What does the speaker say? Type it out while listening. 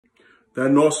That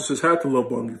narcissist had to love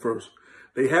bomb you first.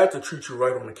 They had to treat you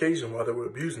right on occasion while they were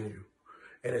abusing you.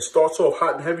 And it starts off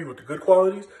hot and heavy with the good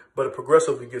qualities, but it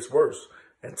progressively gets worse.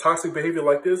 And toxic behavior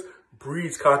like this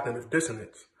breeds cognitive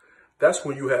dissonance. That's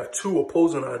when you have two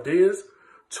opposing ideas,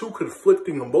 two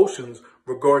conflicting emotions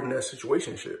regarding that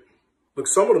situationship. Look,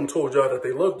 some of them told y'all that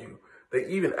they loved you. They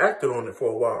even acted on it for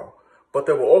a while, but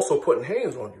they were also putting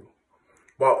hands on you.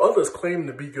 While others claimed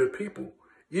to be good people,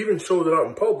 even showed it out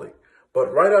in public.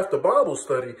 But right after Bible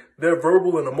study, their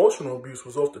verbal and emotional abuse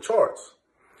was off the charts.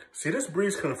 See, this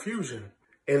breeds confusion,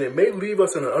 and it may leave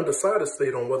us in an undecided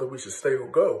state on whether we should stay or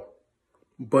go.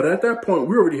 But at that point,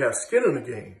 we already have skin in the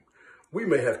game. We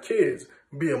may have kids,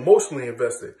 be emotionally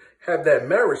invested, have that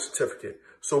marriage certificate,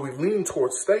 so we lean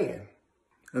towards staying.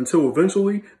 Until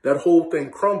eventually, that whole thing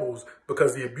crumbles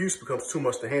because the abuse becomes too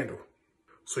much to handle.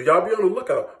 So y'all be on the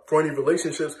lookout for any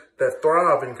relationships that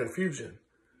thrive in confusion.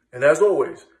 And as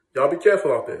always, y'all be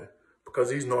careful out there because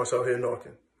these narcs out here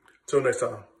knocking. Till next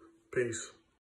time, peace.